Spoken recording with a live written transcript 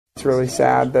It's really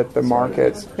sad that the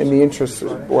market, in the interest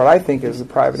of what I think is the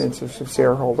private interest of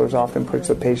shareholders, often puts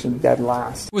the patient dead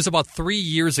last. It was about 3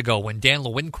 years ago when Dan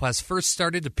Lewinquist first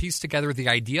started to piece together the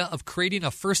idea of creating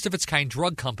a first-of-its-kind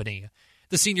drug company.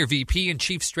 The senior VP and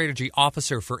chief strategy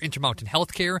officer for Intermountain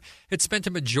Healthcare had spent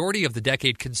a majority of the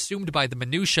decade consumed by the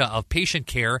minutia of patient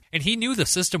care, and he knew the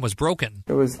system was broken.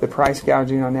 It was the price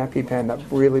gouging on EpiPen that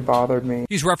really bothered me.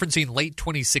 He's referencing late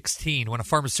 2016 when a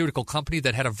pharmaceutical company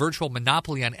that had a virtual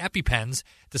monopoly on EpiPens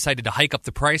decided to hike up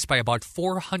the price by about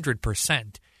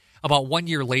 400%. About 1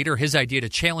 year later, his idea to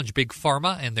challenge Big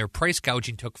Pharma and their price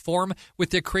gouging took form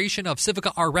with the creation of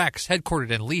Civica RX,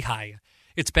 headquartered in Lehigh.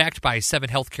 It's backed by 7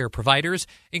 healthcare providers,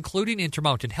 including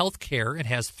Intermountain Healthcare, and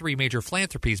has 3 major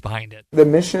philanthropies behind it. The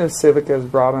mission of Civica is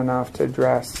broad enough to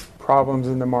address problems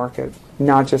in the market,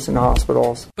 not just in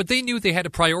hospitals. But they knew they had to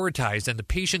prioritize, and the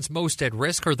patients most at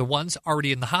risk are the ones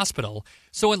already in the hospital.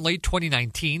 So in late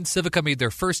 2019, Civica made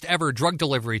their first ever drug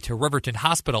delivery to Riverton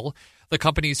Hospital. The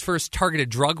company's first targeted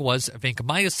drug was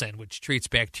vancomycin, which treats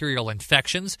bacterial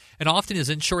infections and often is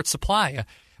in short supply.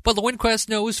 But Lewinquist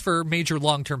knows for major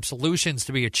long-term solutions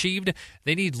to be achieved,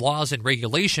 they need laws and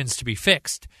regulations to be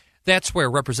fixed. That's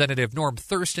where Representative Norm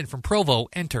Thurston from Provo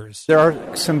enters. There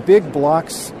are some big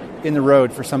blocks in the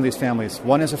road for some of these families.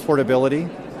 One is affordability.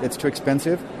 It's too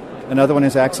expensive. Another one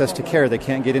is access to care. They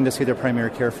can't get in to see their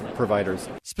primary care providers.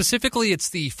 Specifically, it's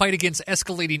the fight against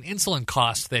escalating insulin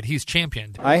costs that he's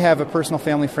championed. I have a personal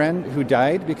family friend who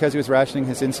died because he was rationing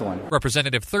his insulin.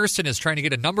 Representative Thurston is trying to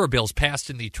get a number of bills passed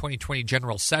in the 2020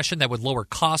 general session that would lower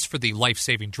costs for the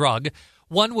life-saving drug.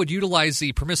 One would utilize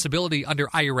the permissibility under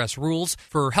IRS rules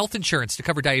for health insurance to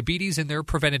cover diabetes in their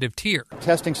preventative tier.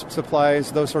 Testing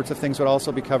supplies, those sorts of things would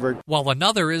also be covered. While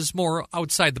another is more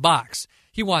outside the box.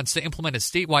 He wants to implement a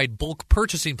statewide bulk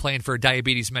purchasing plan for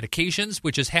diabetes medications,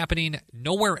 which is happening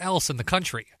nowhere else in the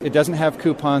country. It doesn't have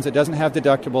coupons. It doesn't have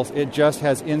deductibles. It just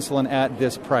has insulin at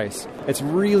this price. It's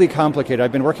really complicated.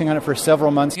 I've been working on it for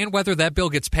several months. And whether that bill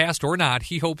gets passed or not,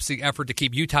 he hopes the effort to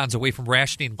keep Utahns away from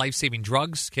rationing life-saving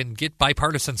drugs can get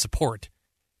bipartisan support.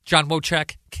 John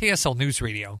Wojcik, KSL News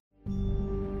Radio.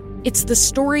 It's the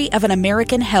story of an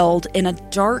American held in a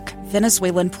dark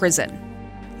Venezuelan prison.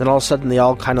 Then all of a sudden they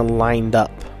all kind of lined up.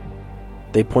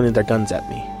 They pointed their guns at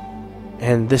me.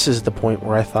 And this is the point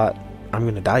where I thought, I'm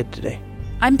going to die today.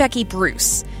 I'm Becky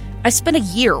Bruce. I spent a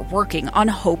year working on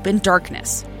Hope in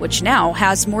Darkness, which now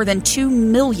has more than 2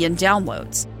 million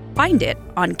downloads. Find it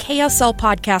on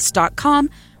kslpodcast.com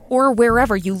or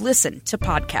wherever you listen to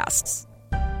podcasts.